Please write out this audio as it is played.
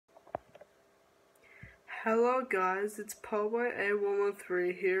Hello guys, it's Poboy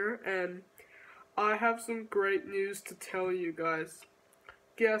A113 here, and I have some great news to tell you guys.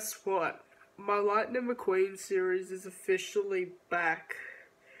 Guess what? My Lightning McQueen series is officially back.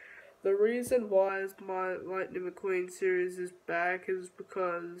 The reason why my Lightning McQueen series is back is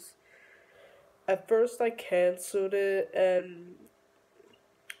because at first I cancelled it, and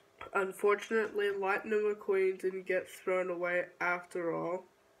unfortunately Lightning McQueen didn't get thrown away after all.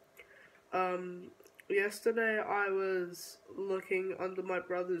 Yesterday I was looking under my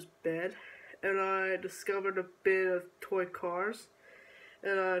brother's bed and I discovered a bit of toy cars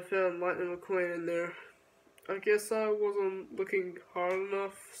and I found Lightning McQueen in there. I guess I wasn't looking hard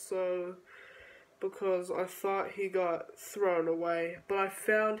enough, because I thought he got thrown away, but I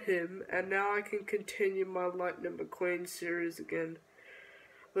found him and now I can continue my Lightning McQueen series again.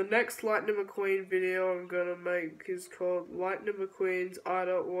 The next Lightning McQueen video I'm gonna make is called Lightning McQueen's I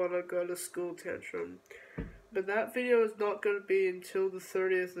Don't Wanna Go to School Tantrum. But that video is not gonna be until the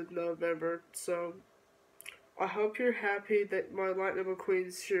 30th of November, so I hope you're happy that my Lightning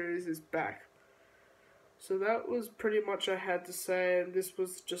McQueen series is back. So that was pretty much I had to say, and this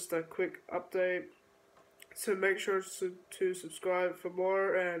was just a quick update. So make sure to subscribe for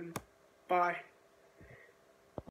more, and bye.